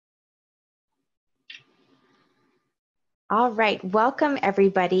All right, welcome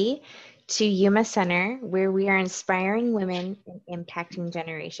everybody to Yuma Center, where we are inspiring women and impacting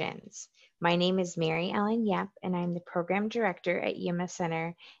generations. My name is Mary Ellen Yep, and I'm the program director at Yuma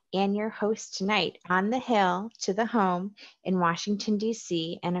Center and your host tonight on the Hill to the home in Washington,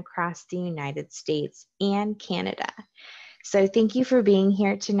 D.C. and across the United States and Canada. So thank you for being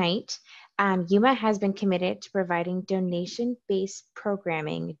here tonight. Yuma has been committed to providing donation-based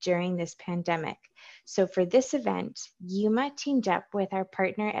programming during this pandemic. So for this event, Yuma teamed up with our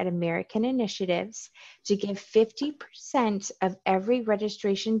partner at American Initiatives to give 50% of every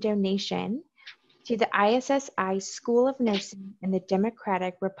registration donation to the ISSI School of Nursing in the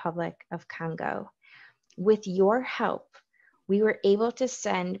Democratic Republic of Congo. With your help, we were able to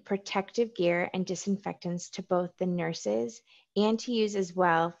send protective gear and disinfectants to both the nurses and to use as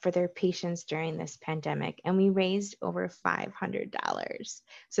well for their patients during this pandemic. And we raised over $500.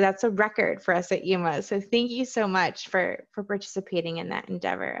 So that's a record for us at Yuma. So thank you so much for participating in that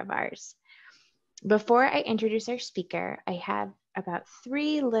endeavor of ours. Before I introduce our speaker, I have about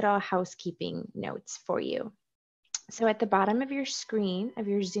 3 little housekeeping notes for you. So at the bottom of your screen, of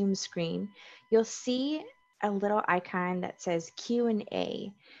your Zoom screen, you'll see a little icon that says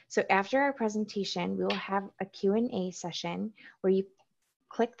Q&A. So after our presentation, we will have a Q&A session where you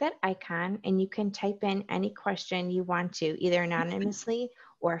click that icon and you can type in any question you want to, either anonymously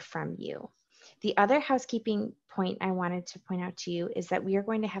or from you. The other housekeeping point I wanted to point out to you is that we are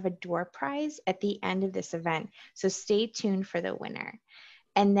going to have a door prize at the end of this event. So stay tuned for the winner.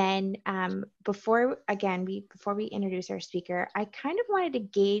 And then before we introduce our speaker, I kind of wanted to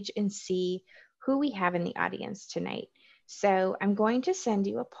gauge and see who we have in the audience tonight. So I'm going to send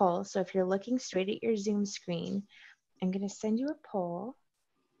you a poll. So if you're looking straight at your Zoom screen, I'm going to send you a poll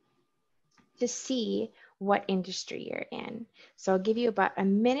to see what industry you're in. So I'll give you about a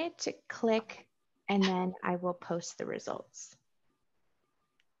minute to click, and then I will post the results.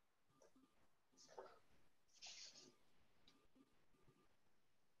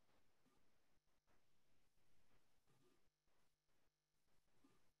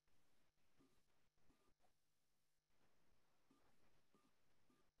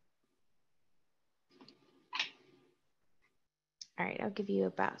 All right, I'll give you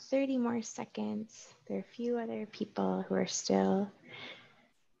about 30 more seconds. There are a few other people who are still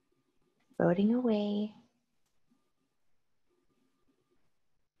voting away.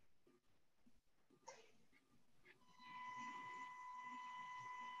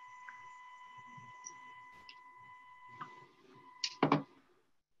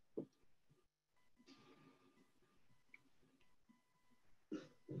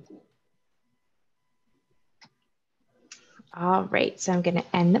 All right, so I'm going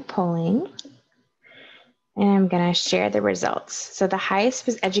to end the polling and I'm going to share the results. So the highest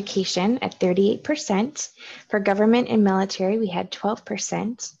was education at 38%. For government and military, we had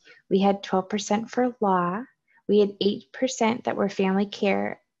 12%. We had 12% for law. We had 8% that were family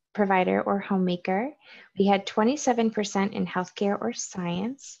care provider or homemaker. We had 27% in healthcare or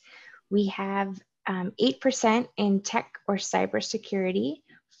science. We have 8% in tech or cybersecurity,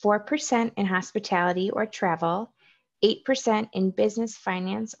 4% in hospitality or travel, 8% in business,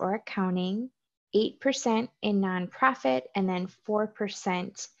 finance, or accounting, 8% in nonprofit, and then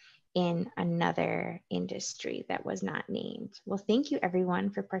 4% in another industry that was not named. Well, thank you everyone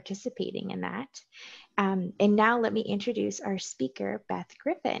for participating in that. And now let me introduce our speaker, Beth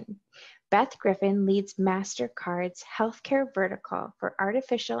Griffin. Beth Griffin leads MasterCard's healthcare vertical for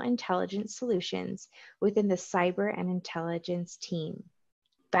artificial intelligence solutions within the cyber and intelligence team.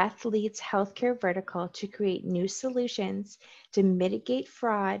 Beth leads healthcare vertical to create new solutions to mitigate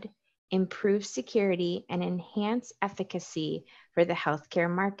fraud, improve security, and enhance efficacy for the healthcare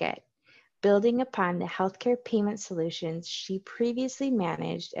market, building upon the healthcare payment solutions she previously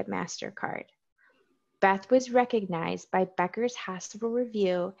managed at MasterCard. Beth was recognized by Becker's Hospital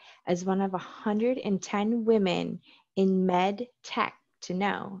Review as one of 110 women in med tech to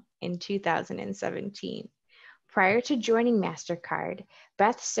know in 2017. Prior to joining MasterCard,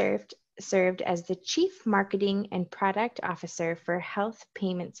 Beth served as the Chief Marketing and Product Officer for Health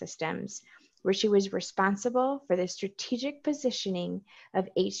Payment Systems, where she was responsible for the strategic positioning of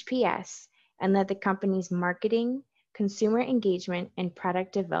HPS and led the company's marketing, consumer engagement, and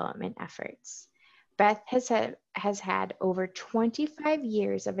product development efforts. Beth has had over 25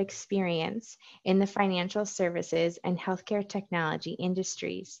 years of experience in the financial services and healthcare technology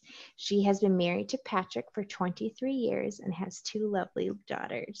industries. She has been married to Patrick for 23 years and has 2 lovely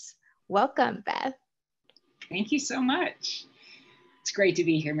daughters. Welcome, Beth. Thank you so much. It's great to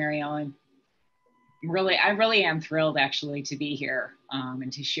be here, Mary Ellen. I really am thrilled actually to be here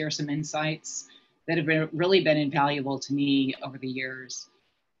and to share some insights that have really been invaluable to me over the years.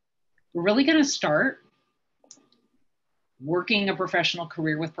 We're really going to start working a professional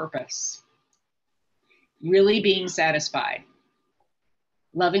career with purpose, really being satisfied,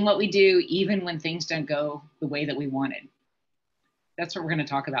 loving what we do even when things don't go the way that we wanted. That's what we're going to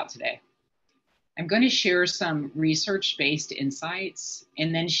talk about today. I'm going to share some research-based insights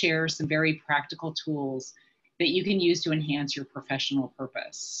and then share some very practical tools that you can use to enhance your professional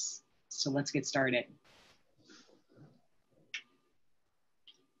purpose. So let's get started.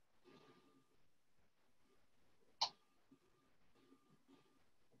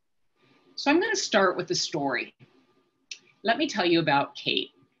 So I'm going to start with a story. Let me tell you about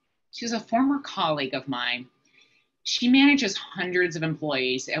Kate. She's a former colleague of mine. She manages hundreds of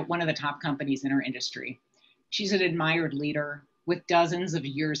employees at one of the top companies in her industry. She's an admired leader with dozens of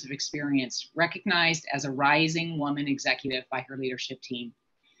years of experience, recognized as a rising woman executive by her leadership team.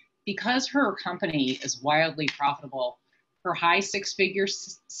 Because her company is wildly profitable, her high six-figure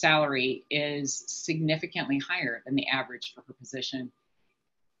salary is significantly higher than the average for her position.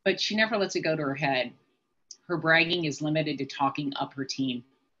 But she never lets it go to her head. Her bragging is limited to talking up her team.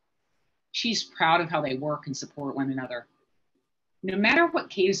 She's proud of how they work and support one another. No matter what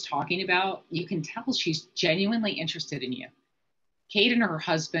Kate is talking about, you can tell she's genuinely interested in you. Kate and her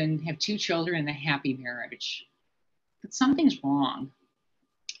husband have 2 children in a happy marriage. But something's wrong.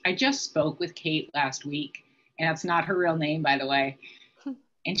 I just spoke with Kate last week, and that's not her real name, by the way.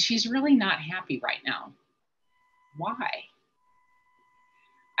 And she's really not happy right now. Why?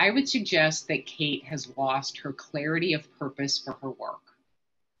 I would suggest that Kate has lost her clarity of purpose for her work.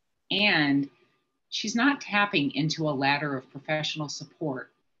 And she's not tapping into a ladder of professional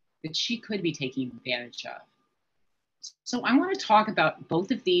support that she could be taking advantage of. So I want to talk about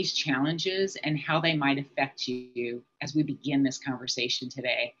both of these challenges and how they might affect you as we begin this conversation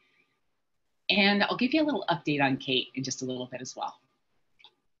today. And I'll give you a little update on Kate in just a little bit as well.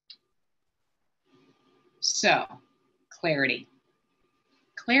 So, clarity.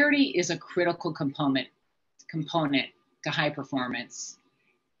 Clarity is a critical component to high performance.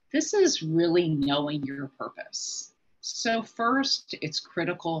 This is really knowing your purpose. So first, it's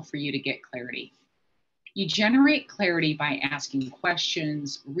critical for you to get clarity. You generate clarity by asking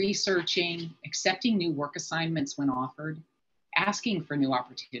questions, researching, accepting new work assignments when offered, asking for new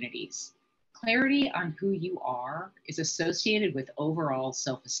opportunities. Clarity on who you are is associated with overall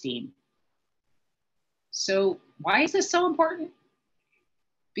self-esteem. So why is this so important?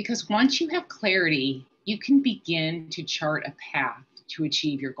 Because once you have clarity, you can begin to chart a path to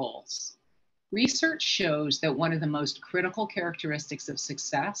achieve your goals. Research shows that one of the most critical characteristics of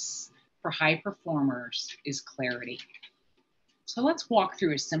success for high performers is clarity. So let's walk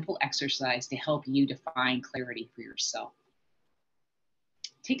through a simple exercise to help you define clarity for yourself.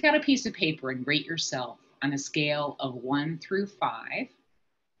 Take out a piece of paper and rate yourself on a scale of 1 through 5,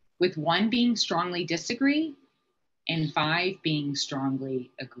 with 1 being strongly disagree and 5 being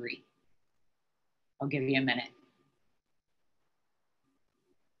strongly agree. I'll give you a minute.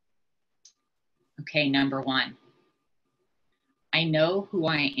 Okay, number 1. I know who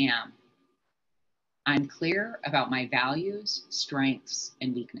I am. I'm clear about my values, strengths,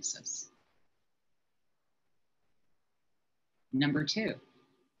 and weaknesses. Number 2.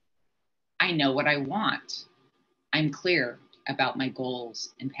 I know what I want. I'm clear about my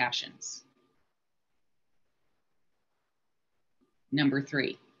goals and passions. Number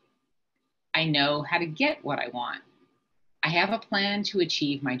 3. I know how to get what I want. I have a plan to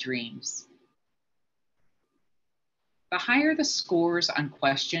achieve my dreams. The higher the scores on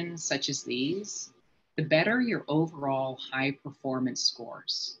questions such as these, the better your overall high performance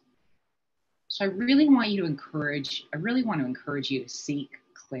scores. So I really want to encourage you to seek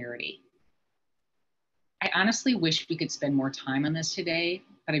clarity. I honestly wish we could spend more time on this today,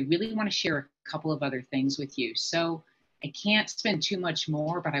 but I really want to share a couple of other things with you. So I can't spend too much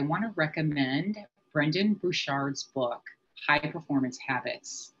more, but I want to recommend Brendon Burchard's book, High Performance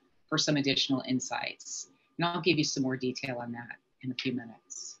Habits, for some additional insights. And I'll give you some more detail on that in a few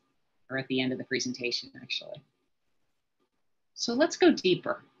minutes, or at the end of the presentation, actually. So let's go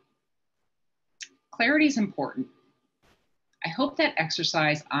deeper. Clarity is important. I hope that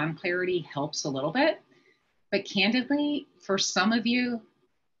exercise on clarity helps a little bit, but candidly, for some of you,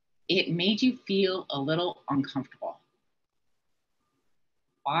 it made you feel a little uncomfortable.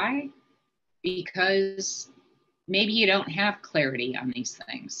 Why? Because maybe you don't have clarity on these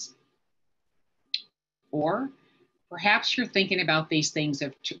things. Or perhaps you're thinking about these things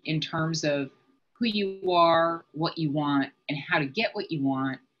in terms of who you are, what you want, and how to get what you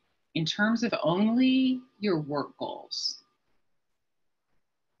want in terms of only your work goals.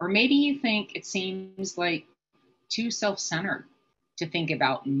 Or maybe you think it seems like too self-centered to think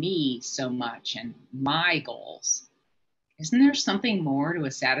about me so much and my goals. Isn't there something more to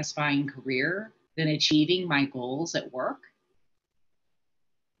a satisfying career than achieving my goals at work?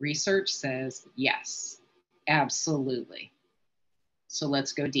 Research says yes, absolutely. So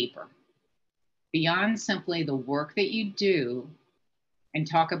let's go deeper. Beyond simply the work that you do, and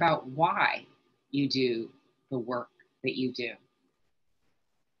talk about why you do the work that you do.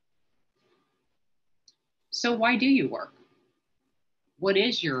 So why do you work? What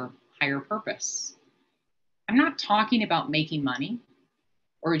is your higher purpose? I'm not talking about making money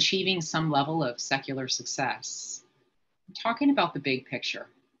or achieving some level of secular success. I'm talking about the big picture.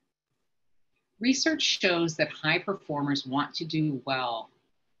 Research shows that high performers want to do well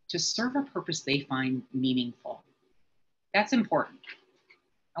to serve a purpose they find meaningful. That's important.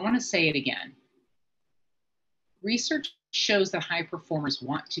 I want to say it again. Research shows that high performers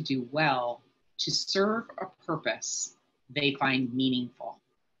want to do well to serve a purpose they find meaningful.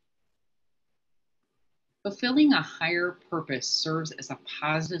 Fulfilling a higher purpose serves as a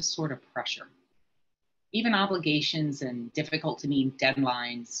positive sort of pressure. Even obligations and difficult to meet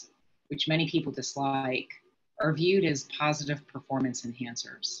deadlines, which many people dislike, are viewed as positive performance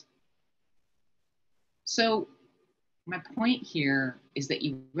enhancers. So my point here is that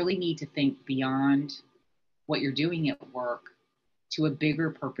you really need to think beyond what you're doing at work to a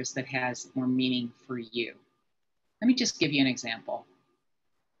bigger purpose that has more meaning for you. Let me just give you an example.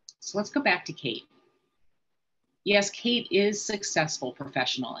 So let's go back to Kate. Yes, Kate is successful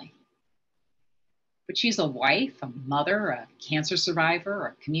professionally, but she's a wife, a mother, a cancer survivor,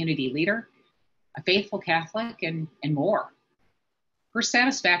 a community leader, a faithful Catholic, and more. Her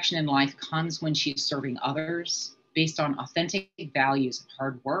satisfaction in life comes when she's serving others based on authentic values of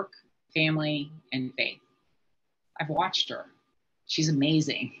hard work, family, and faith. I've watched her. She's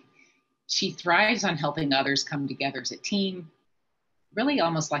amazing. She thrives on helping others come together as a team, really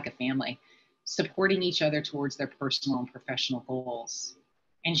almost like a family, supporting each other towards their personal and professional goals.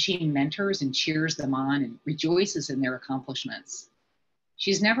 And she mentors and cheers them on and rejoices in their accomplishments.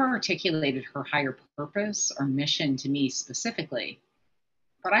 She's never articulated her higher purpose or mission to me specifically,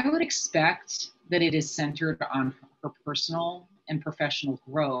 but I would expect that it is centered on her personal and professional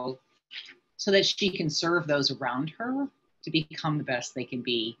growth so that she can serve those around her to become the best they can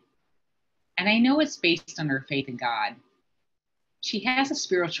be. And I know it's based on her faith in God. She has a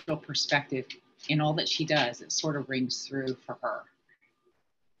spiritual perspective in all that she does. It sort of rings through for her.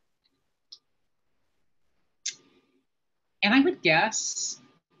 And I would guess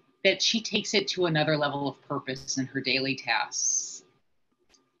that she takes it to another level of purpose in her daily tasks.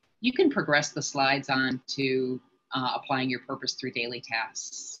 You can progress the slides on to applying your purpose through daily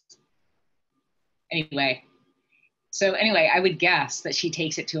tasks. Anyway, I would guess that she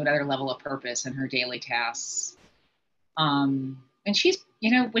takes it to another level of purpose in her daily tasks. And she's,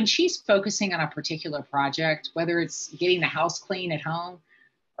 when she's focusing on a particular project, whether it's getting the house clean at home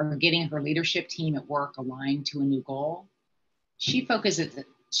or getting her leadership team at work aligned to a new goal, she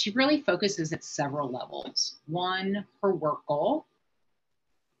really focuses at several levels. One, her work goal.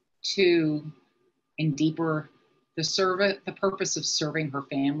 Two, and deeper, the purpose of serving her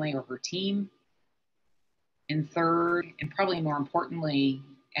family or her team. And third, and probably more importantly,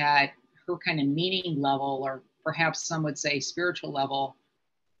 at her kind of meaning level, or perhaps some would say spiritual level,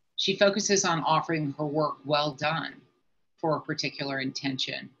 she focuses on offering her work well done for a particular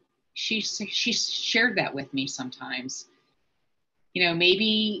intention. She's shared that with me sometimes.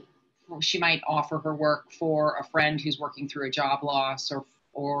 Maybe she might offer her work for a friend who's working through a job loss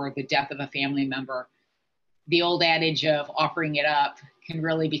or the death of a family member. The old adage of offering it up can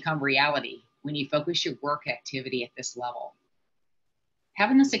really become reality when you focus your work activity at this level.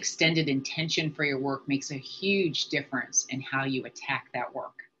 Having this extended intention for your work makes a huge difference in how you attack that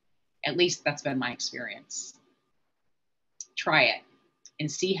work. At least that's been my experience. Try it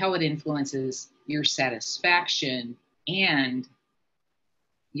and see how it influences your satisfaction and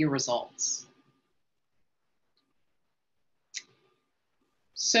your results.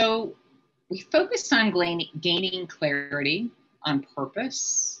 So we focused on gaining clarity on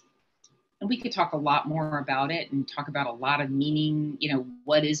purpose, and we could talk a lot more about it and talk about a lot of meaning,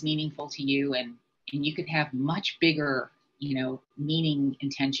 what is meaningful to you, and you could have much bigger, meaning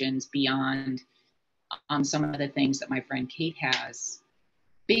intentions beyond some of the things that my friend Kate has.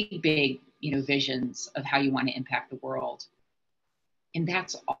 Big, visions of how you want to impact the world. And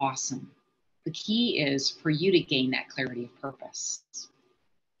that's awesome. The key is for you to gain that clarity of purpose.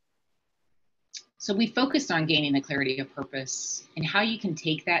 So we focused on gaining the clarity of purpose and how you can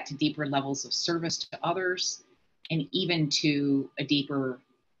take that to deeper levels of service to others and even to a deeper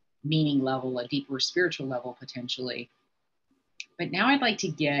meaning level, a deeper spiritual level potentially. But now I'd like to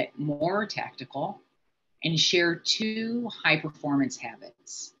get more tactical and share 2 high performance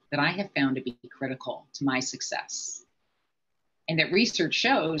habits that I have found to be critical to my success and that research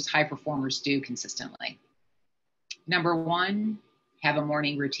shows high performers do consistently. Number 1, have a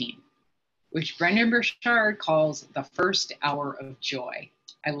morning routine, which Brendan Burchard calls the first hour of joy.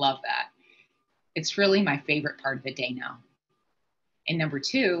 I love that. It's really my favorite part of the day now. And number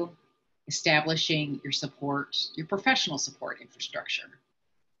 2, establishing your professional support infrastructure.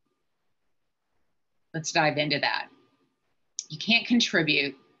 Let's dive into that. You can't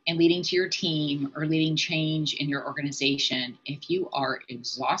contribute in leading to your team or leading change in your organization if you are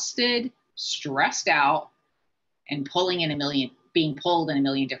exhausted, stressed out, and being pulled in a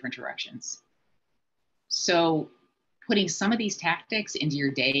million different directions. So putting some of these tactics into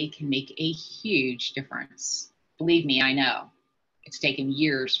your day can make a huge difference. Believe me, I know. It's taken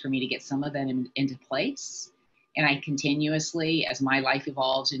years for me to get some of them into place. And I continuously, as my life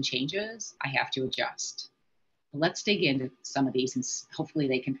evolves and changes, I have to adjust. Let's dig into some of these and hopefully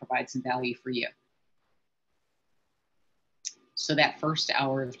they can provide some value for you. So that first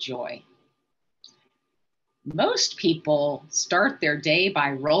hour of joy. Most people start their day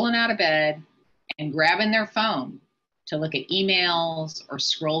by rolling out of bed and grabbing their phone to look at emails or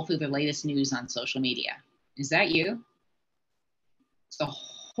scroll through the latest news on social media. Is that you? It's a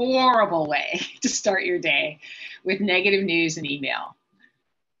horrible way to start your day with negative news and email,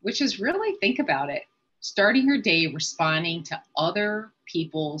 which is really, think about it, starting your day responding to other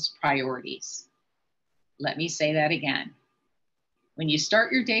people's priorities. Let me say that again. When you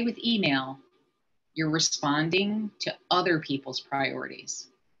start your day with email, you're responding to other people's priorities.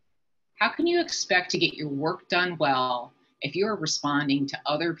 How can you expect to get your work done well if you're responding to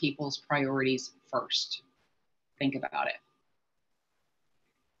other people's priorities first? Think about it.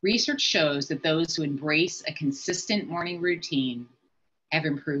 Research shows that those who embrace a consistent morning routine have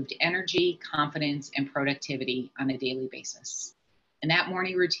improved energy, confidence, and productivity on a daily basis. And that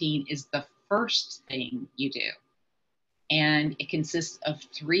morning routine is the first thing you do. And it consists of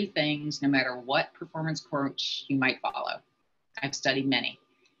 3 things, no matter what performance coach you might follow. I've studied many.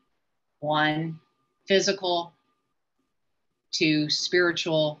 1, physical, 2,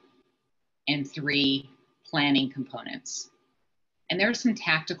 spiritual, and 3, planning components. And there are some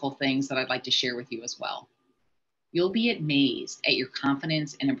tactical things that I'd like to share with you as well. You'll be amazed at your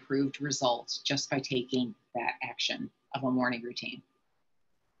confidence and improved results just by taking that action of a morning routine.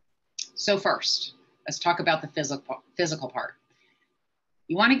 So first, let's talk about the physical part.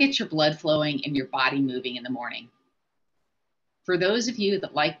 You want to get your blood flowing and your body moving in the morning. For those of you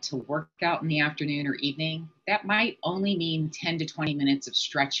that like to work out in the afternoon or evening, that might only mean 10 to 20 minutes of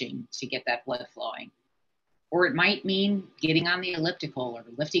stretching to get that blood flowing. Or it might mean getting on the elliptical or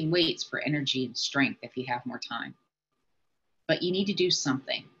lifting weights for energy and strength if you have more time. But you need to do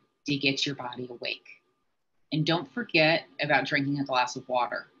something to get your body awake. And don't forget about drinking a glass of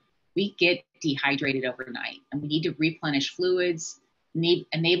water. We get dehydrated overnight and we need to replenish fluids,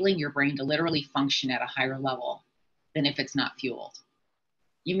 enabling your brain to literally function at a higher level than if it's not fueled.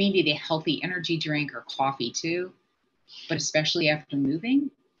 You may need a healthy energy drink or coffee too, but especially after moving,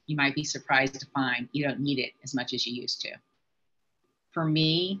 you might be surprised to find you don't need it as much as you used to. For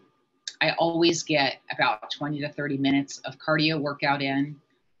me, I always get about 20 to 30 minutes of cardio workout in,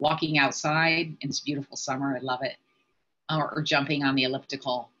 walking outside, and it's beautiful summer, I love it, or jumping on the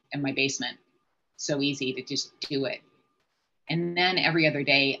elliptical in my basement. So easy to just do it. And then every other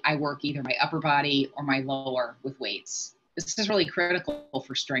day, I work either my upper body or my lower with weights. This is really critical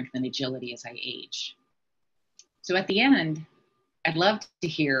for strength and agility as I age. So at the end, I'd love to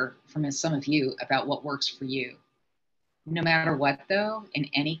hear from some of you about what works for you. No matter what though, in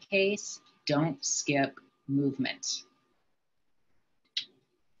any case, don't skip movement.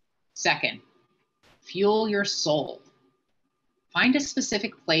 Second, fuel your soul. Find a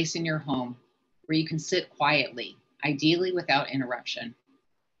specific place in your home where you can sit quietly, ideally without interruption.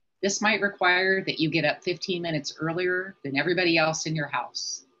 This might require that you get up 15 minutes earlier than everybody else in your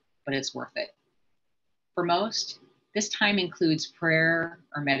house, but it's worth it. For most, this time includes prayer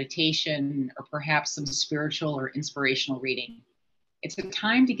or meditation or perhaps some spiritual or inspirational reading. It's a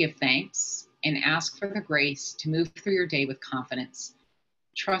time to give thanks and ask for the grace to move through your day with confidence,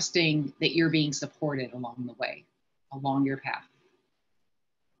 trusting that you're being supported along the way, along your path.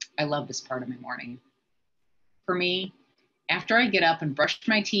 I love this part of my morning. For me, after I get up and brush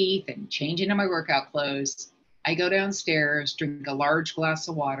my teeth and change into my workout clothes, I go downstairs, drink a large glass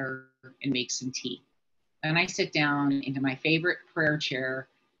of water, and make some tea. Then I sit down into my favorite prayer chair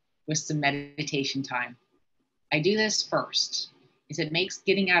with some meditation time. I do this first is it makes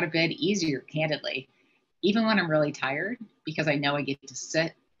getting out of bed easier, candidly, even when I'm really tired, because I know I get to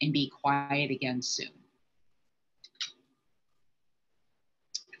sit and be quiet again soon.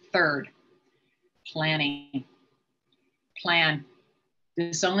 Third, planning. Plan.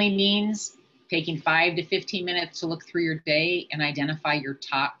 This only means taking 5 to 15 minutes to look through your day and identify your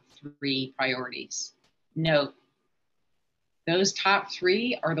top 3 priorities. Note, those top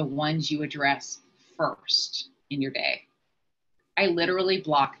 3 are the ones you address first in your day. I literally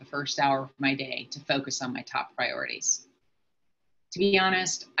block the first hour of my day to focus on my top priorities. To be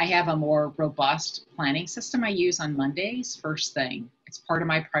honest, I have a more robust planning system I use on Mondays, first thing. It's part of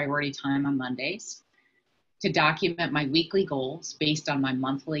my priority time on Mondays to document my weekly goals based on my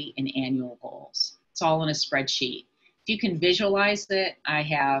monthly and annual goals. It's all in a spreadsheet. If you can visualize it, I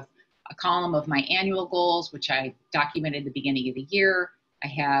have a column of my annual goals, which I documented at the beginning of the year. I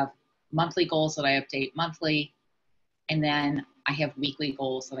have monthly goals that I update monthly, and then I have weekly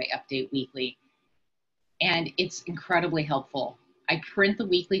goals that I update weekly. And it's incredibly helpful. I print the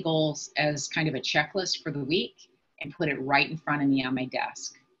weekly goals as kind of a checklist for the week and put it right in front of me on my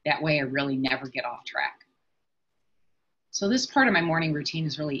desk. That way I really never get off track. So this part of my morning routine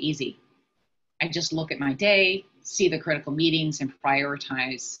is really easy. I just look at my day, see the critical meetings, and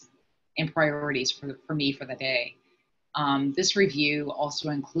prioritize and priorities for me for the day. This review also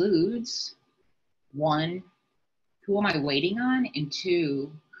includes 1, who am I waiting on? And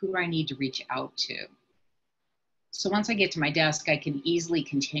 2, who do I need to reach out to? So once I get to my desk, I can easily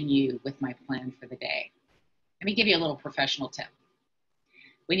continue with my plan for the day. Let me give you a little professional tip.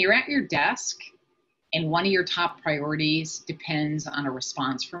 When you're at your desk and one of your top priorities depends on a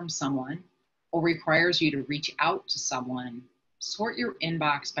response from someone or requires you to reach out to someone, sort your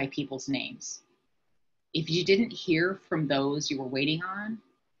inbox by people's names. If you didn't hear from those you were waiting on,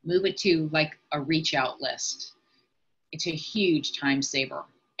 move it to like a reach out list. It's a huge time saver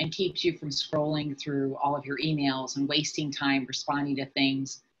and keeps you from scrolling through all of your emails and wasting time responding to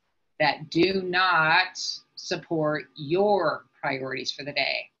things that do not support your priorities for the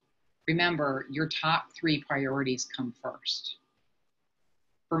day. Remember, your top 3 priorities come first.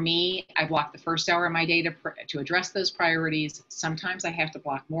 For me, I block the first hour of my day to address those priorities. Sometimes I have to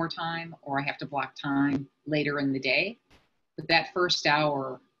block more time or I have to block time later in the day. But that first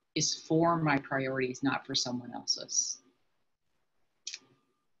hour is for my priorities, not for someone else's.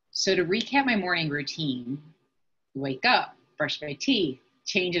 So to recap my morning routine, wake up, brush my teeth,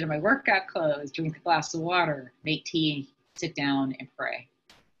 change into my workout clothes, drink a glass of water, make tea, sit down and pray.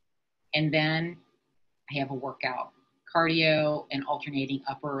 And then I have a workout, cardio and alternating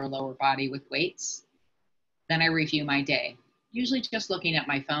upper or lower body with weights. Then I review my day, usually just looking at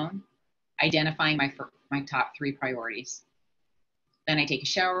my phone, identifying my top 3 priorities. Then I take a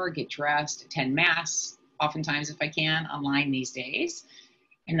shower, get dressed, attend mass, oftentimes if I can, online these days,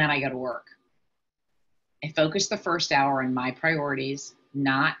 and then I go to work. I focus the first hour on my priorities,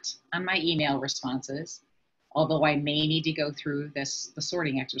 not on my email responses, although I may need to go through the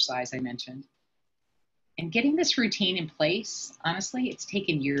sorting exercise I mentioned. And getting this routine in place, honestly, it's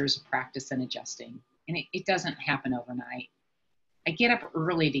taken years of practice and adjusting, and it doesn't happen overnight. I get up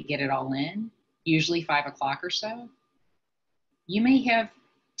early to get it all in, usually 5 o'clock or so. You may have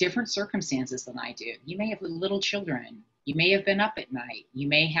different circumstances than I do. You may have little children. You may have been up at night. You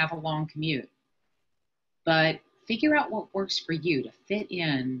may have a long commute. But figure out what works for you to fit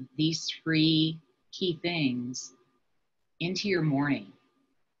in these 3 key things into your morning.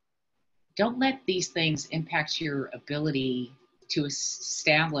 Don't let these things impact your ability to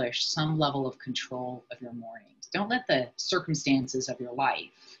establish some level of control of your mornings. Don't let the circumstances of your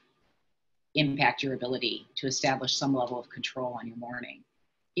life impact your ability to establish some level of control on your morning.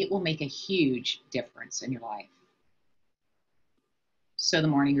 It will make a huge difference in your life. So the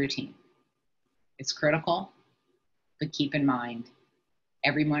morning routine. It's critical, but keep in mind,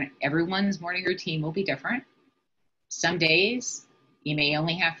 everyone's morning routine will be different. Some days you may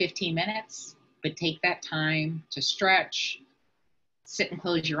only have 15 minutes, but take that time to stretch, sit and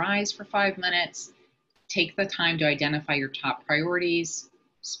close your eyes for 5 minutes, take the time to identify your top priorities,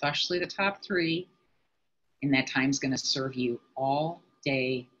 especially the top 3, and that time's going to serve you all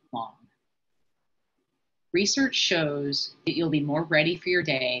day long. Research shows that you'll be more ready for your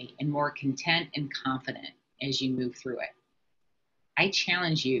day and more content and confident as you move through it. I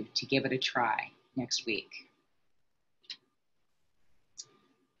challenge you to give it a try next week.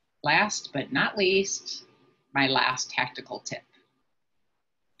 Last but not least, my last tactical tip.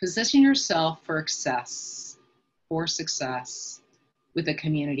 Position yourself for success with a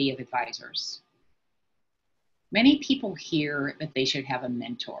community of advisors. Many people hear that they should have a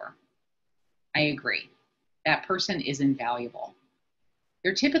mentor. I agree. That person is invaluable.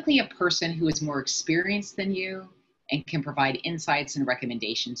 They're typically a person who is more experienced than you and can provide insights and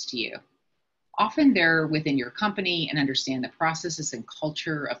recommendations to you. Often they're within your company and understand the processes and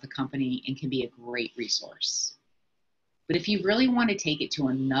culture of the company and can be a great resource. But if you really want to take it to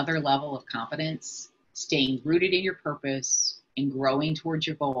another level of competence, staying rooted in your purpose and growing towards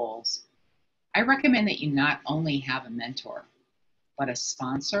your goals, I recommend that you not only have a mentor, but a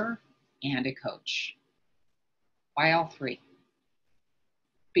sponsor and a coach. Why all three?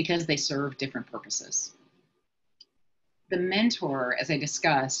 Because they serve different purposes. The mentor, as I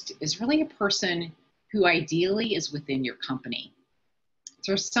discussed, is really a person who ideally is within your company.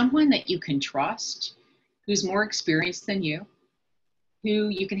 So someone that you can trust, who's more experienced than you, who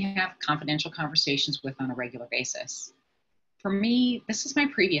you can have confidential conversations with on a regular basis. For me, this is my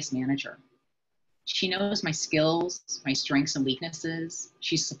previous manager. She knows my skills, my strengths and weaknesses.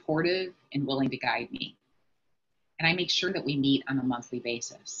 She's supportive and willing to guide me. And I make sure that we meet on a monthly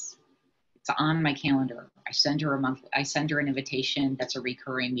basis. It's on my calendar. I send her an invitation that's a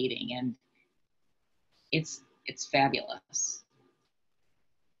recurring meeting, and it's fabulous.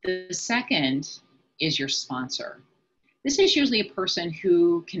 The second is your sponsor. This is usually a person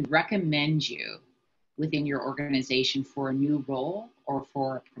who can recommend you within your organization for a new role or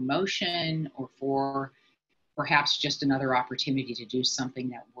for a promotion or for perhaps just another opportunity to do something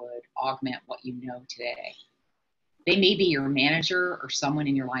that would augment what you know today. They may be your manager or someone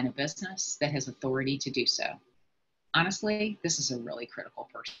in your line of business that has authority to do so. Honestly, this is a really critical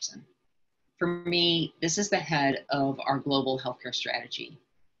person. For me, this is the head of our global healthcare strategy.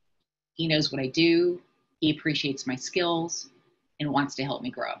 He knows what I do, he appreciates my skills, and wants to help me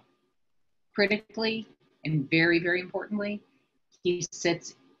grow. Critically, and very, very importantly, he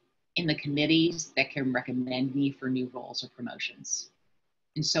sits in the committees that can recommend me for new roles or promotions.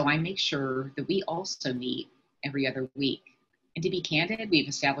 And so I make sure that we also meet every other week. And to be candid, we've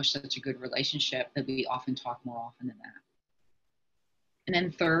established such a good relationship that we often talk more often than that. And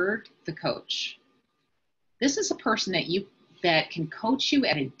then third, the coach. This is a person that can coach you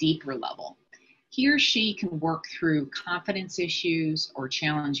at a deeper level. He or she can work through confidence issues or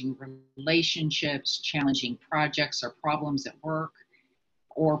challenging relationships, challenging projects or problems at work,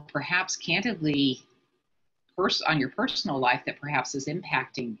 or perhaps candidly on your personal life that perhaps is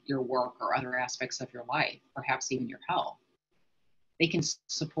impacting your work or other aspects of your life, perhaps even your health. They can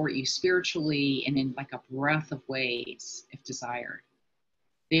support you spiritually and in like a breadth of ways if desired.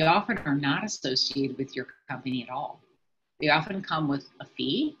 They often are not associated with your company at all. They often come with a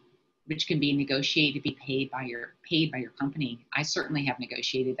fee, which can be negotiated to be paid by your company. I certainly have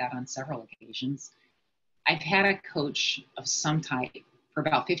negotiated that on several occasions. I've had a coach of some type for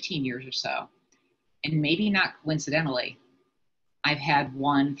about 15 years or so. And maybe not coincidentally, I've had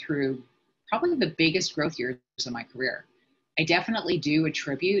one through probably the biggest growth years of my career. I definitely do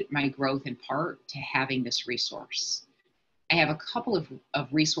attribute my growth in part to having this resource. I have a couple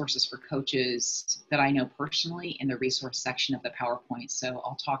of resources for coaches that I know personally in the resource section of the PowerPoint, so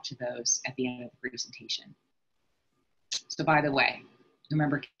I'll talk to those at the end of the presentation. So by the way,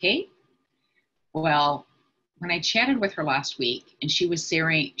 remember Kate? Well, when I chatted with her last week and she was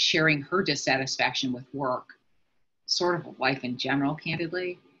sharing her dissatisfaction with work, sort of life in general,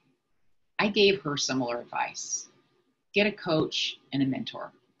 candidly, I gave her similar advice. Get a coach and a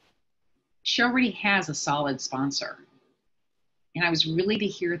mentor. She already has a solid sponsor. And I was relieved to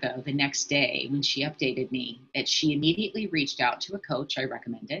hear, though, the next day when she updated me that she immediately reached out to a coach I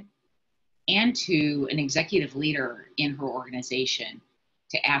recommended and to an executive leader in her organization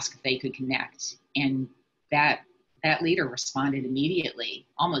to ask if they could connect. And that leader responded immediately,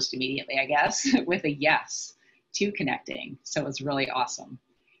 almost immediately, I guess, with a yes to connecting. So it was really awesome.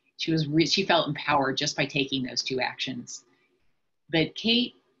 She felt empowered just by taking those two actions. But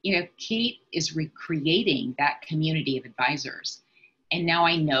Kate is recreating that community of advisors. And now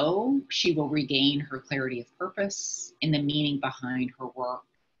I know she will regain her clarity of purpose and the meaning behind her work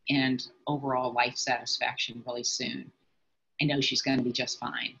and overall life satisfaction really soon. I know she's going to be just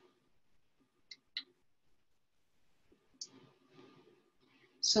fine.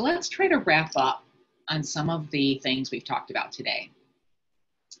 So let's try to wrap up on some of the things we've talked about today.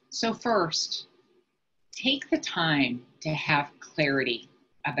 So first, take the time to have clarity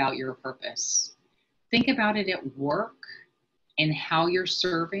about your purpose. Think about it at work and how you're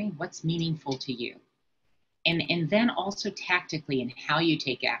serving, what's meaningful to you. And then also tactically in how you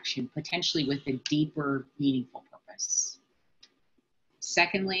take action, potentially with a deeper, meaningful purpose.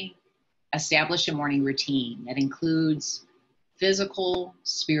 Secondly, establish a morning routine that includes physical,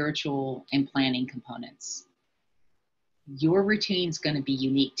 spiritual, and planning components. Your routine is going to be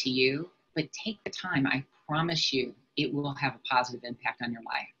unique to you, but take the time. I promise you, it will have a positive impact on your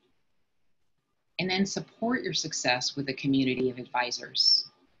life. And then support your success with a community of advisors.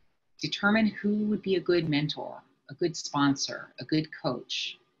 Determine who would be a good mentor, a good sponsor, a good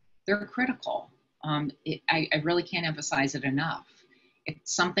coach. They're critical. I really can't emphasize it enough.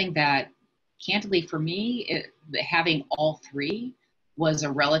 It's something that, candidly for me, having all three was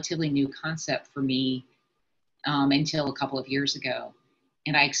a relatively new concept for me until a couple of years ago.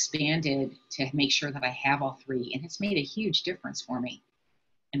 And I expanded to make sure that I have all three. And it's made a huge difference for me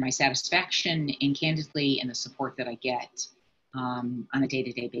in my satisfaction and, candidly, in the support that I get on a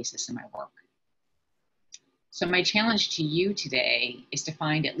day-to-day basis in my work. So my challenge to you today is to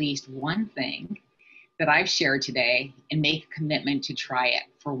find at least one thing that I've shared today and make a commitment to try it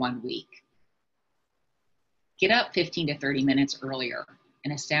for 1 week. Get up 15 to 30 minutes earlier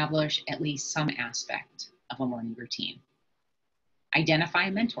and establish at least some aspect of a morning routine. Identify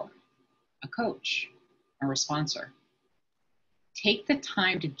a mentor, a coach, or a sponsor. Take the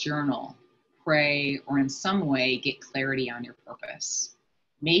time to journal, pray, or in some way get clarity on your purpose.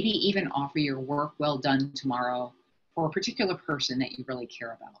 Maybe even offer your work well done tomorrow for a particular person that you really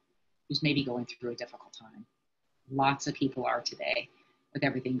care about, who's maybe going through a difficult time. Lots of people are today with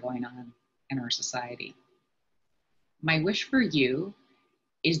everything going on in our society. My wish for you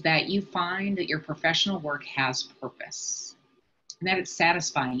is that you find that your professional work has purpose and that it's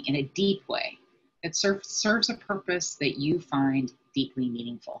satisfying in a deep way, that serves a purpose that you find deeply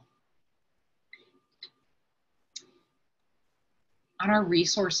meaningful. On our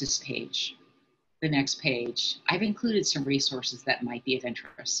resources page, the next page, I've included some resources that might be of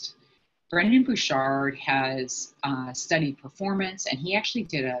interest. Brendan Bouchard has studied performance, and he actually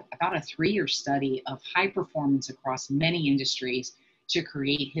did about a 3-year study of high performance across many industries to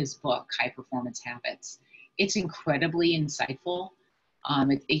create his book, High Performance Habits. It's incredibly insightful.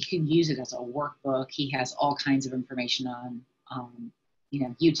 You can use it as a workbook. He has all kinds of information on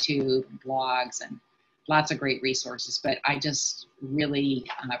YouTube and blogs and lots of great resources, but I just really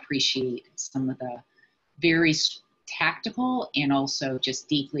appreciate some of the very tactical and also just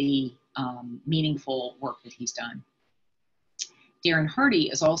deeply meaningful work that he's done. Darren Hardy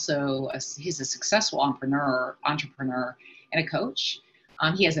is also he's a successful entrepreneur and a coach.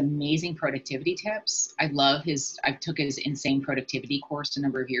 He has amazing productivity tips. I took his Insane Productivity course a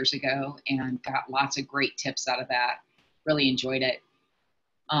number of years ago and got lots of great tips out of that. Really enjoyed it.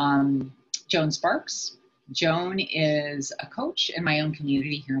 Joan Sparks. Joan is a coach in my own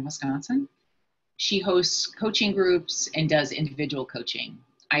community here in Wisconsin. She hosts coaching groups and does individual coaching.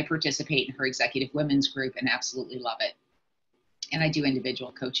 I participate in her executive women's group and absolutely love it. And I do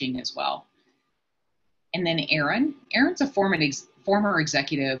individual coaching as well. And then Erin's a former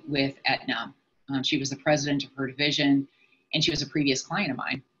executive with Aetna. She was the president of her division, and she was a previous client of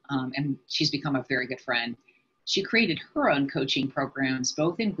mine. And she's become a very good friend. She created her own coaching programs,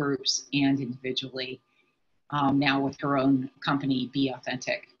 both in groups and individually, now with her own company, Be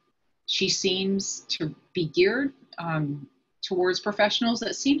Authentic. She seems to be geared towards professionals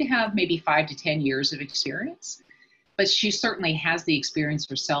that seem to have maybe 5 to 10 years of experience, but she certainly has the experience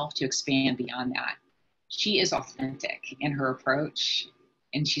herself to expand beyond that. She is authentic in her approach,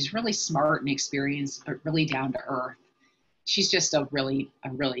 and she's really smart and experienced, but really down to earth. She's just a really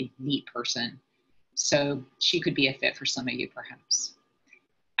neat person. So she could be a fit for some of you, perhaps.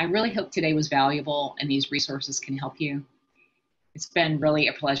 I really hope today was valuable and these resources can help you. It's been really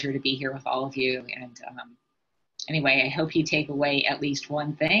a pleasure to be here with all of you. And anyway, I hope you take away at least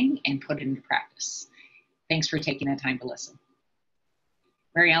one thing and put it into practice. Thanks for taking the time to listen.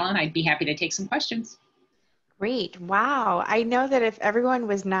 Mary Ellen, I'd be happy to take some questions. Great. Wow. I know that if everyone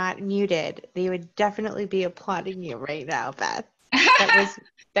was not muted, they would definitely be applauding you right now, Beth.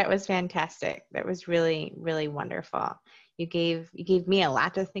 That was fantastic. That was really, really wonderful. You gave me a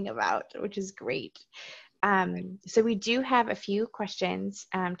lot to think about, which is great. So we do have a few questions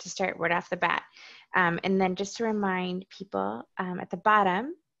to start right off the bat. And then just to remind people at the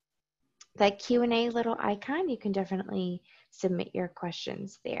bottom, that Q&A little icon, you can definitely submit your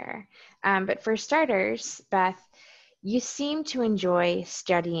questions there. But for starters, Beth, you seem to enjoy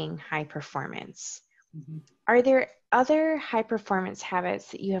studying high performance. Mm-hmm. Are there other high performance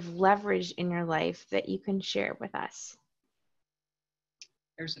habits that you have leveraged in your life that you can share with us?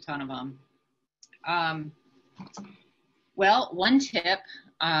 There's a ton of them. Well, one tip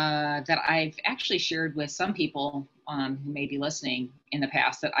that I've actually shared with some people who may be listening in the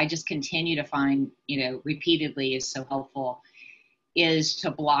past that I just continue to find, repeatedly is so helpful is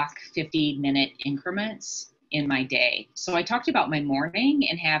to block 50-minute increments in my day. So I talked about my morning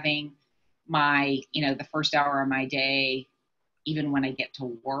and having my, the first hour of my day, even when I get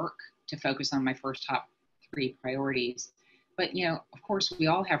to work, to focus on my first top three priorities. But, of course, we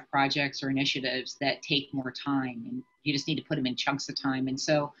all have projects or initiatives that take more time, and you just need to put them in chunks of time. And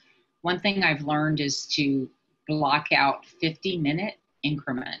so one thing I've learned is to block out 50-minute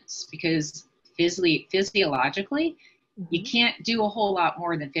increments, because physiologically, you can't do a whole lot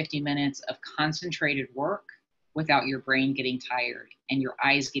more than 50 minutes of concentrated work without your brain getting tired and your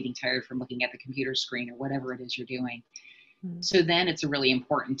eyes getting tired from looking at the computer screen or whatever it is you're doing. So then it's really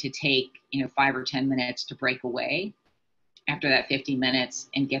important to take, 5 or 10 minutes to break away after that 50 minutes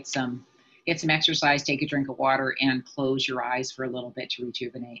and get some exercise, take a drink of water, and close your eyes for a little bit to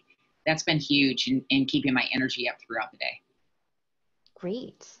rejuvenate. That's been huge in keeping my energy up throughout the day.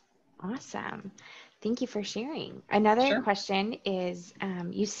 Great. Awesome. Thank you for sharing. Another question is,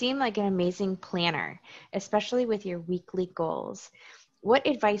 you seem like an amazing planner, especially with your weekly goals. What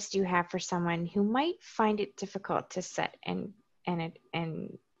advice do you have for someone who might find it difficult to set and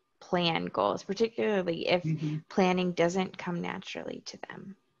plan goals, particularly if planning doesn't come naturally to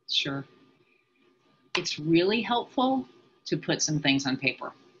them? Sure. It's really helpful to put some things on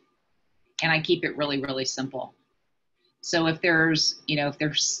paper. And I keep it really, really simple. So if there's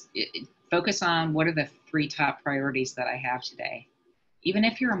focus on what are the 3 top priorities that I have today. Even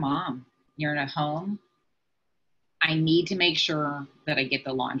if you're a mom, you're in a home, I need to make sure that I get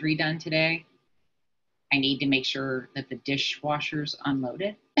the laundry done today. I need to make sure that the dishwasher's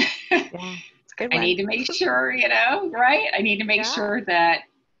unloaded. Yeah, it's a good one. I need to make sure, right? I need to make sure that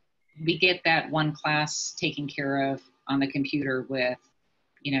we get that one class taken care of on the computer with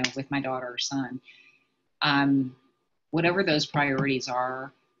my daughter or son. Whatever those priorities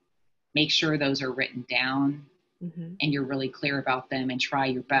are, make sure those are written down and you're really clear about them, and try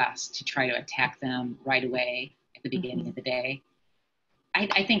your best to try to attack them right away at the beginning of the day.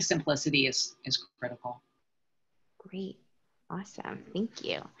 I think simplicity is critical. Great. Awesome. Thank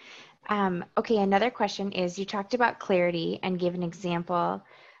you. Okay, another question is, you talked about clarity and gave an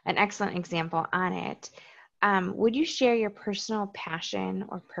excellent example on it. Would you share your personal passion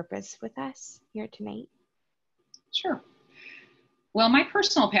or purpose with us here tonight? Sure. Well, my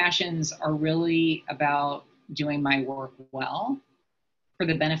personal passions are really about doing my work well for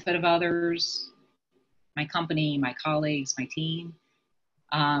the benefit of others, my company, my colleagues, my team,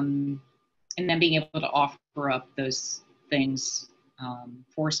 and then being able to offer up those things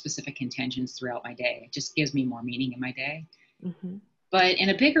for specific intentions throughout my day. It just gives me more meaning in my day. But in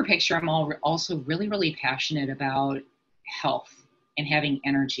a bigger picture, I'm also really, really passionate about health and having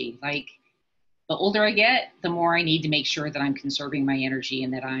energy. Like, the older I get, the more I need to make sure that I'm conserving my energy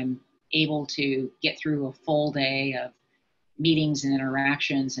and that I'm able to get through a full day of meetings and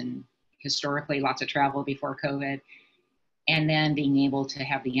interactions, and historically lots of travel before COVID, and then being able to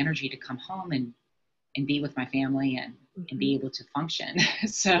have the energy to come home and be with my family and be able to function.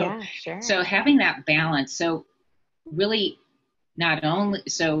 So having that balance. So really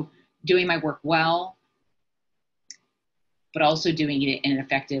doing my work well, but also doing it in an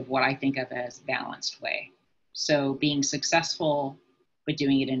effective, what I think of as balanced way. So being successful, but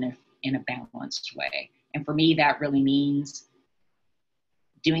doing it in a balanced way. And for me, that really means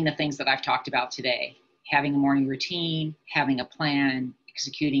doing the things that I've talked about today, having a morning routine, having a plan,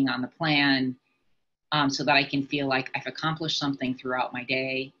 executing on the plan, so that I can feel like I've accomplished something throughout my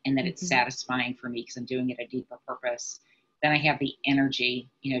day and that it's satisfying for me because I'm doing it a deeper purpose. Then I have the energy,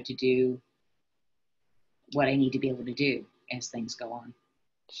 to do what I need to be able to do as things go on.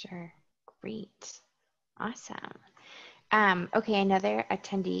 Sure. Great. Awesome. Okay, another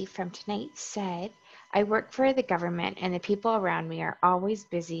attendee from tonight said, I work for the government and the people around me are always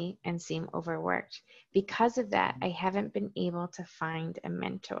busy and seem overworked. Because of that, I haven't been able to find a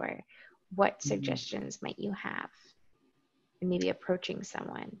mentor. What suggestions might you have in maybe approaching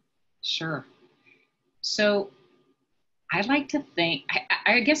someone? Sure. So I like to think,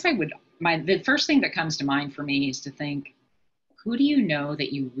 I guess the first thing that comes to mind for me is to think, who do you know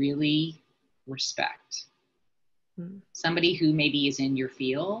that you really respect? Somebody who maybe is in your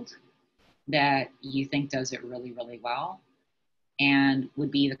field that you think does it really, really well and would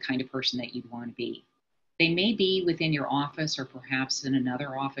be the kind of person that you'd want to be. They may be within your office or perhaps in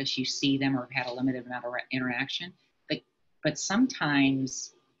another office. You see them or have had a limited amount of interaction, but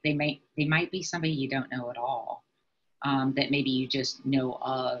sometimes they might be somebody you don't know at all, that maybe you just know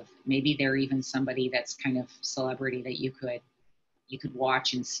of. Maybe they're even somebody that's kind of celebrity that you could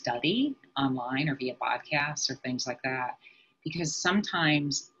watch and study online or via podcasts or things like that. Because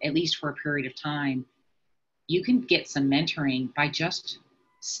sometimes, at least for a period of time, you can get some mentoring by just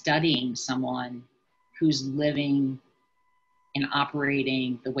studying someone who's living and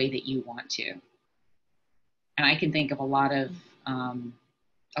operating the way that you want to. And I can think of a lot of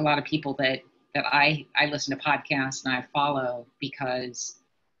people that that I listen to podcasts and I follow because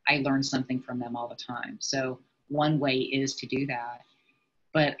I learn something from them all the time. So one way is to do that.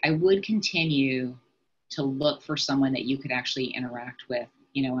 But I would continue to look for someone that you could actually interact with,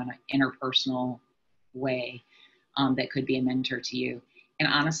 in an interpersonal way, that could be a mentor to you. And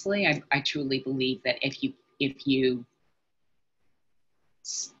honestly, I truly believe that if you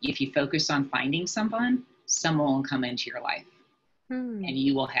focus on finding someone will come into your life and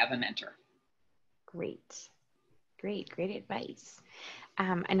you will have a mentor. Great advice.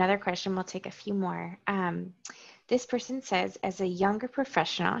 Another question, we'll take a few more. This person says, as a younger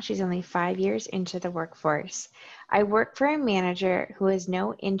professional, she's only 5 years into the workforce, I work for a manager who has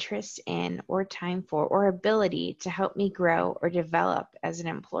no interest in or time for or ability to help me grow or develop as an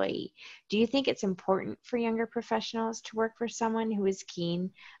employee. Do you think it's important for younger professionals to work for someone who is keen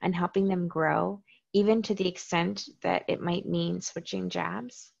on helping them grow, even to the extent that it might mean switching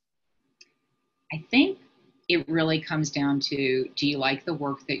jobs? I think it really comes down to, do you like the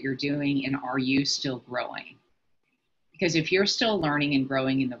work that you're doing and are you still growing? Because if you're still learning and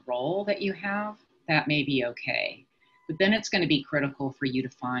growing in the role that you have, that may be okay. But then it's going to be critical for you to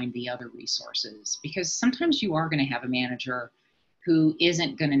find the other resources, because sometimes you are going to have a manager who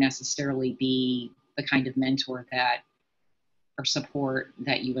isn't going to necessarily be the kind of mentor that or support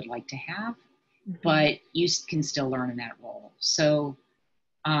that you would like to have, but you can still learn in that role. So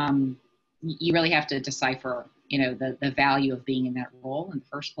you really have to decipher, the value of being in that role in the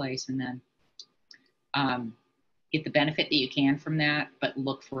first place, and then get the benefit that you can from that, but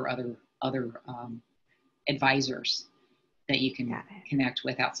look for other advisors that you can connect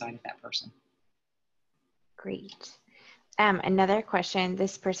with outside of that person. Great. Another question,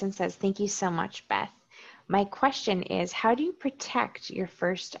 this person says, thank you so much, Beth. My question is, how do you protect your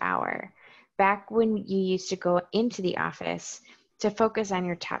first hour? Back when you used to go into the office to focus on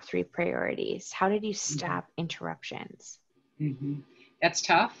your top 3 priorities, how did you stop interruptions? That's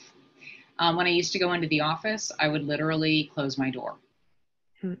tough. When I used to go into the office, I would literally close my door.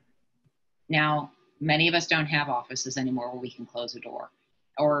 Now, many of us don't have offices anymore where we can close a door,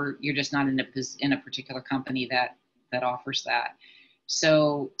 or you're just not in a particular company that offers that.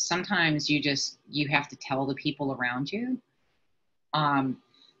 So sometimes you have to tell the people around you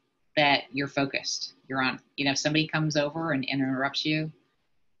that you're focused. You're on, if somebody comes over and interrupts you,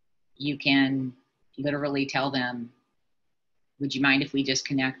 you can literally tell them, would you mind if we just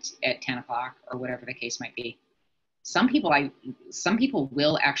connect at 10 o'clock or whatever the case might be? Some people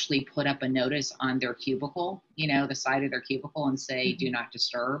will actually put up a notice on their cubicle, the side of their cubicle, and say, do not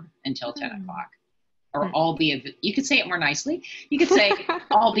disturb until 10 o'clock. Or you could say it more nicely. You could say,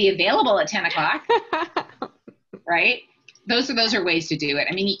 I'll be available at 10 o'clock, right? Those are ways to do it.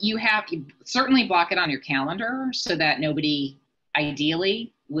 I mean, you certainly block it on your calendar so that nobody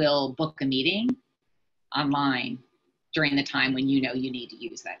ideally will book a meeting online during the time when you need to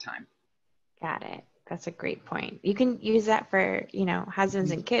use that time. Got it. That's a great point. You can use that for,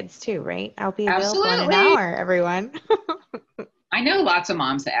 husbands and kids too, right? I'll be available in an hour, everyone. I know lots of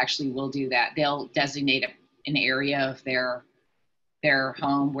moms that actually will do that. They'll designate an area of their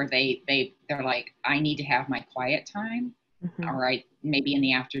home where they're like, I need to have my quiet time, all right, maybe in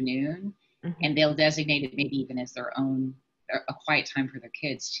the afternoon, and they'll designate it maybe even as their own, a quiet time for their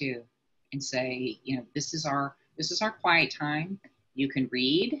kids too, and say, this is our quiet time. You can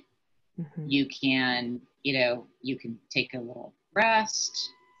read, you can, you can take a little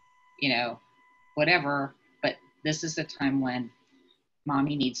rest, whatever, but this is the time when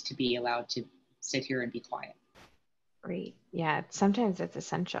mommy needs to be allowed to sit here and be quiet. Great. Yeah. Sometimes it's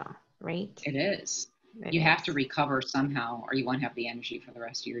essential, right? It is. You have to recover somehow, or you won't have the energy for the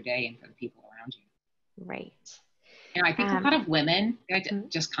rest of your day and for the people around you. Right. And I think a lot of women,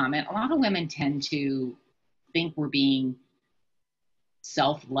 just comment, a lot of women tend to think we're being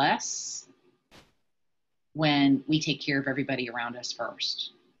selfless when we take care of everybody around us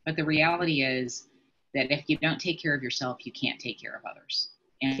first. But the reality is that if you don't take care of yourself, you can't take care of others.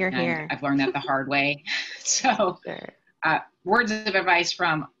 And here. I've learned that the hard way. So words of advice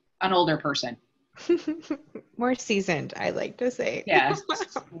from an older person. More seasoned, I like to say. Yes,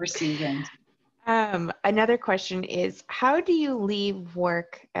 more seasoned. Another question is, how do you leave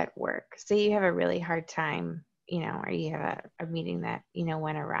work at work? Say you have a really hard time, or you have a meeting that,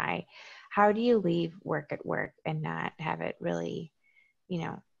 went awry. How do you leave work at work and not have it really,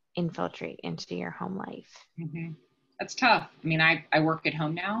 infiltrate into your home life? That's tough. I mean, I work at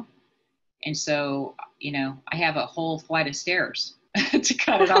home now. And so, I have a whole flight of stairs to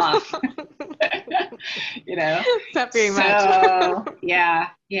cut it off. Not very much. Yeah.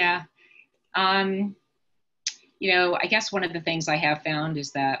 I guess one of the things I have found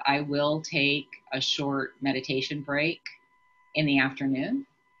is that I will take a short meditation break in the afternoon,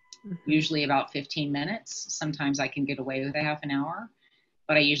 usually about 15 minutes. Sometimes I can get away with a half an hour,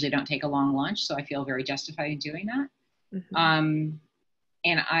 but I usually don't take a long lunch, so I feel very justified in doing that. And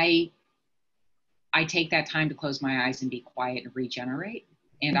I take that time to close my eyes and be quiet and regenerate.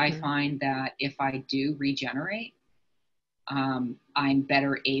 And I find that if I do regenerate, I'm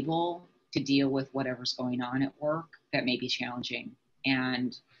better able to deal with whatever's going on at work that may be challenging.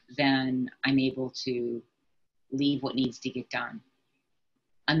 And then I'm able to leave what needs to get done.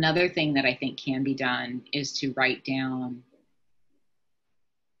 Another thing that I think can be done is to write down,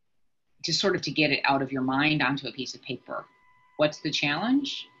 just sort of to get it out of your mind onto a piece of paper. What's the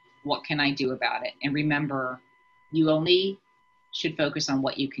challenge? What can I do about it? And remember, you only should focus on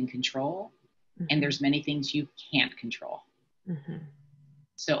what you can control. And there's many things you can't control.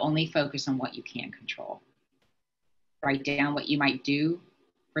 So only focus on what you can control. Write down what you might do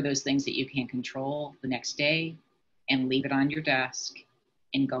for those things that you can control the next day and leave it on your desk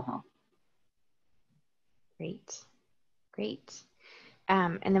and go home. Great.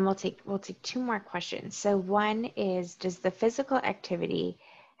 And then we'll take 2 more questions. So one is, does the physical activity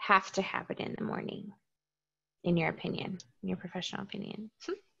have to happen in the morning, in your opinion, in your professional opinion?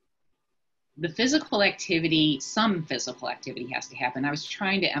 The physical activity, some physical activity has to happen. I was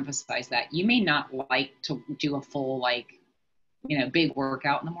trying to emphasize that. You may not like to do a full, big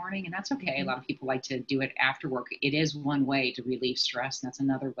workout in the morning, and that's okay. A lot of people like to do it after work. It is one way to relieve stress, and that's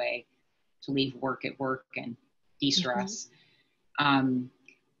another way to leave work at work and de-stress.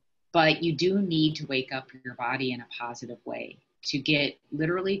 But you do need to wake up your body in a positive way to get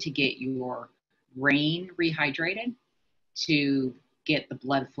your brain rehydrated, to get the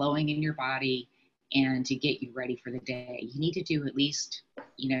blood flowing in your body, and to get you ready for the day. You need to do at least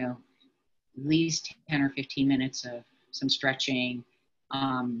 10 or 15 minutes of some stretching,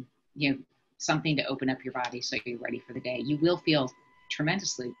 something to open up your body so you're ready for the day. You will feel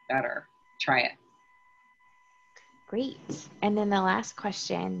tremendously better. Try it. Great. And then the last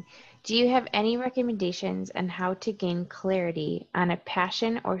question, do you have any recommendations on how to gain clarity on a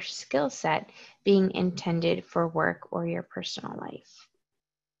passion or skill set being intended for work or your personal life?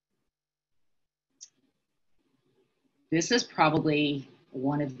 This is probably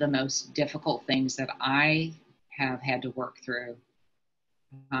one of the most difficult things that I have had to work through,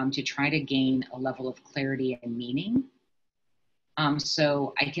 to try to gain a level of clarity and meaning.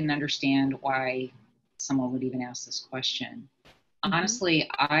 So I can understand why someone would even ask this question. Honestly,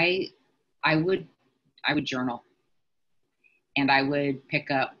 I would journal, and I would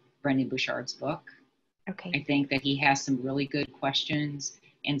pick up Brendon Burchard's book. Okay. I think that he has some really good questions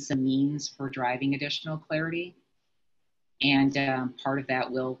and some means for driving additional clarity. And part of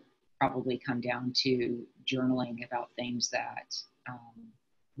that will probably come down to journaling about things that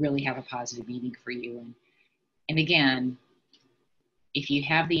really have a positive meaning for you. And again, if you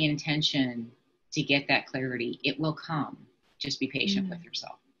have the intention to get that clarity, it will come. Just be patient with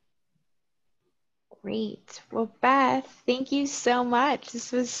yourself. Great. Well, Beth, thank you so much.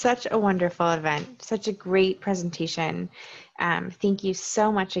 This was such a wonderful event, such a great presentation. Thank you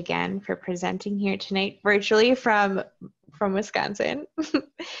so much again for presenting here tonight virtually from Wisconsin,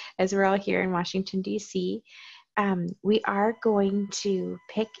 as we're all here in Washington, D.C. We are going to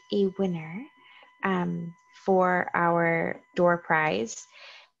pick a winner for our door prize.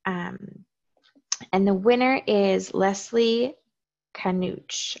 And the winner is Leslie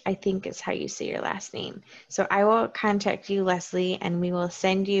Kanuch, I think is how you say your last name. So I will contact you, Leslie, and we will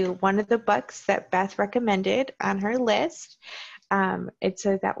send you one of the books that Beth recommended on her list. And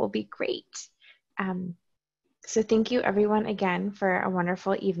so that will be great. So thank you everyone again for a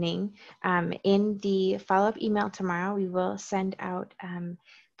wonderful evening. In the follow-up email tomorrow, we will send out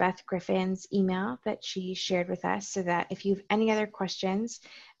Beth Griffin's email that she shared with us, so that if you have any other questions,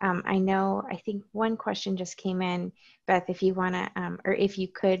 I think one question just came in, Beth, if you want to, or if you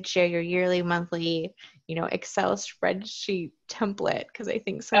could share your yearly, monthly, Excel spreadsheet template, because I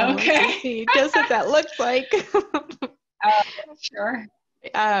think someone wants to see just what that looks like. Sure.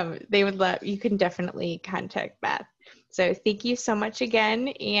 You can definitely contact Beth. So thank you so much again,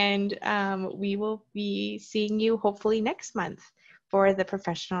 and we will be seeing you hopefully next month for the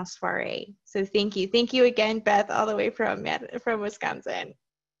professional soiree. So thank you again, Beth, all the way from Wisconsin.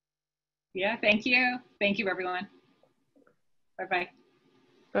 Yeah, thank you everyone. Bye-bye.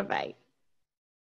 Bye-bye.